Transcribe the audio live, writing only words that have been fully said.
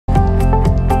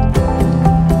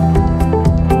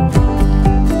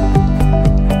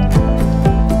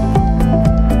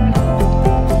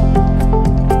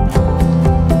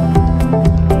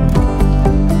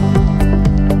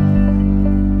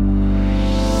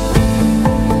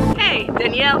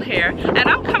Danielle here, and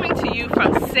I'm coming to you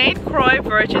from St. Croix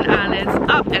Virgin Islands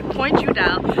up at Point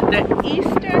Udall, the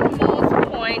easternmost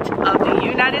point of the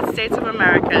United States of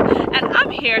America. And I'm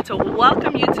here to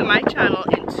welcome you to my channel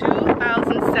in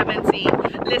 2017.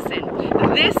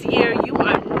 Listen, this year you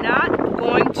are not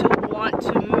going to want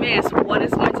to miss what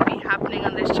is going to be happening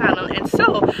on this channel. And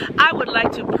so I would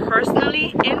like to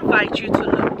personally invite you to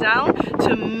look down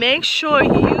to make sure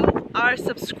you are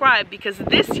subscribed, because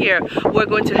this year we're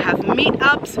going to have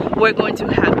meetups, we're going to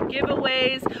have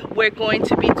giveaways, we're going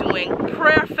to be doing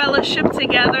prayer fellowship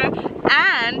together,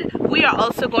 and we are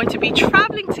also going to be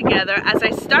traveling together as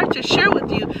I start to share with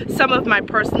you some of my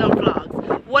personal vlogs.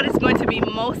 What is going to be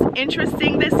most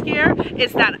interesting this year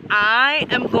is that I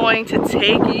am going to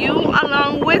take you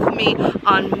along with me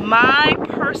on my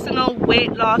personal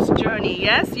weight loss journey.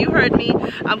 Yes, you heard me.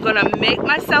 I'm going to make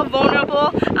myself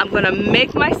vulnerable. I'm going to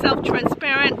make myself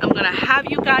transparent. I'm going to have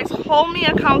you guys hold me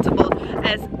accountable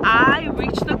as I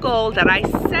reach the goal that I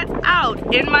set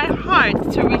out in my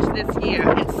heart to reach this year.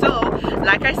 And so,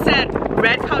 like I said,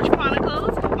 Red Couch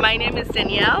Chronicles, my name is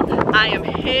Danielle. I am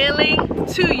hailing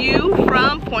to you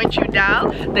from Point Udall,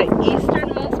 the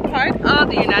easternmost part of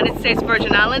the United States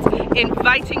Virgin Islands,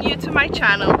 inviting you to my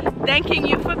channel, thanking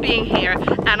you for being here,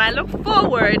 and I look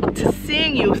forward to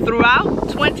seeing you throughout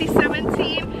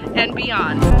 2017 and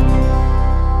beyond.